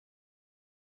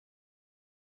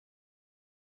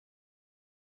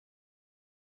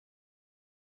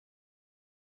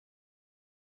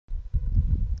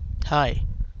Hi,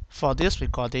 for this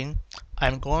recording,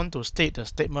 I'm going to state the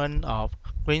statement of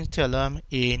Green's theorem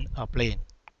in a plane.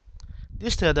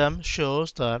 This theorem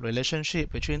shows the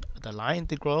relationship between the line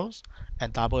integrals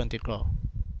and double integral.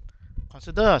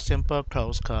 Consider a simple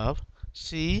closed curve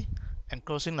C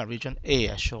enclosing a region A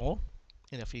as shown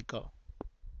in the figure.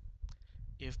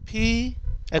 If p,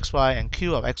 xy, and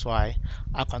q of xy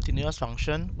are continuous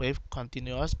functions with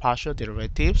continuous partial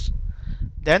derivatives,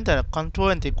 then the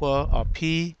contour integral of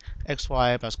p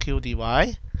xy plus q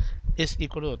dy is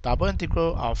equal to double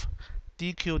integral of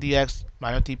dq dx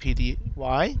minus dp dy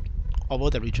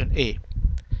over the region A,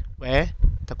 where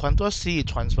the contour C is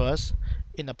transverse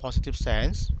in a positive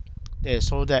sense,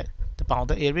 so that the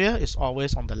bounded area is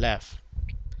always on the left.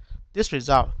 This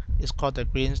result is called the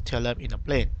Green's theorem in a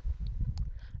plane.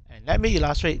 And let me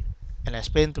illustrate and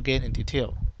explain again in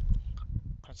detail.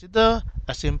 Consider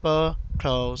a simple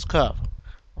closed curve.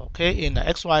 Okay, in the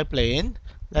xy plane,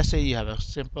 let's say you have a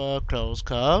simple closed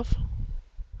curve.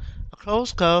 A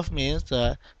closed curve means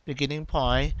the beginning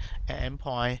point and end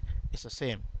point is the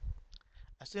same.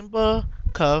 A simple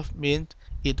curve means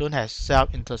it don't have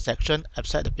self-intersection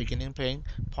except the beginning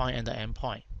point and the end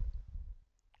point.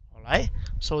 Alright,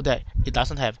 so that it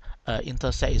doesn't have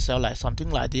intersect itself like something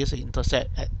like this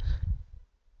intersect at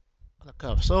the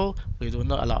curve. So we do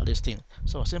not allow this thing.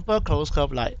 So a simple closed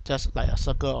curve like just like a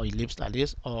circle or ellipse like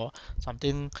this, or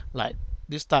something like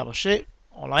this type of shape.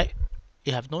 Alright,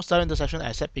 you have no self-intersection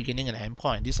except beginning and end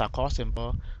point. These are called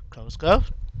simple closed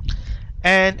curve.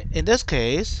 And in this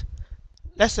case,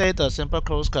 let's say the simple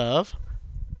closed curve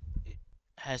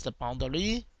has the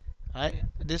boundary, right?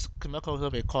 This simple closed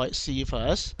curve we call it C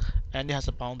first, and it has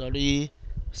a boundary,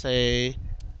 say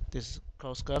this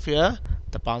closed curve here,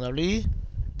 the boundary,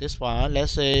 this one,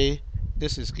 let's say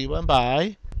this is given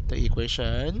by the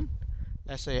equation,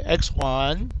 let's say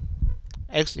x1,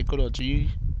 x equal to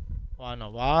g1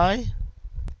 of y,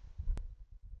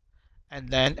 and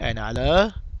then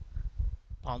another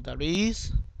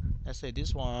boundaries, let's say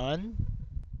this one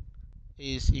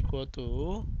is equal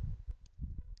to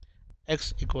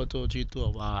x equal to g2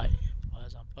 of y, for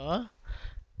example,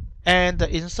 and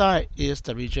the inside is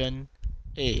the region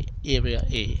A, area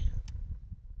A.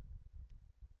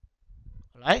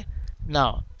 Alright,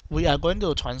 now we are going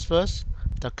to transverse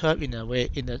the curve in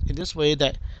this way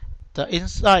that the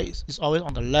inside is always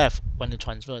on the left when it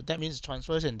transfers. That means it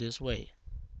transfers in this way.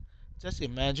 Just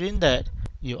imagine that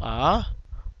you are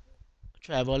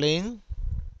traveling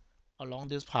along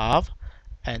this path,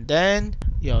 and then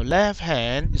your left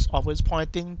hand is always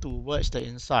pointing towards the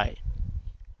inside,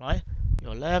 right?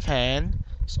 Your left hand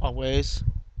is always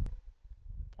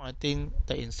pointing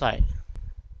the inside.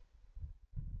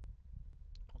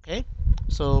 Okay,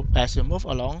 so as you move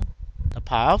along the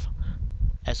path,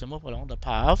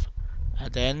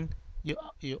 and then you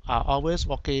are always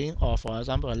walking, or for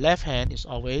example, the left hand is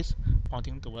always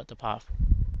pointing toward the path.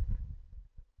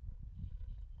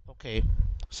 Okay,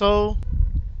 so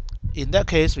in that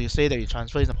case, we say that we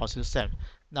transfer in a positive sense.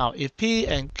 Now, if P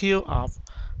and Q are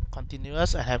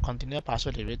continuous and have continuous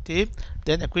partial derivative,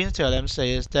 then the Green's theorem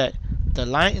says that the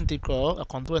line integral, a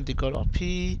contour integral of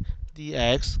P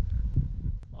dx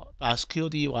plus Q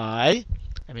dy, I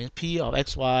mean P of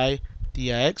xy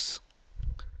dx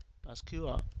plus Q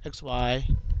of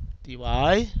xy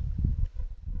dy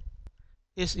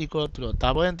is equal to the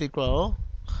double integral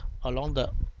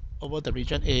over the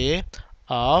region A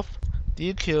of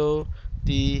dq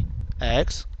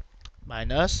dx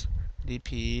minus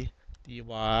dp dy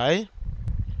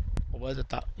over the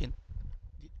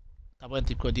double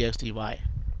integral dx dy.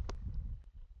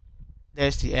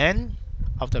 That's the end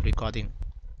of the recording.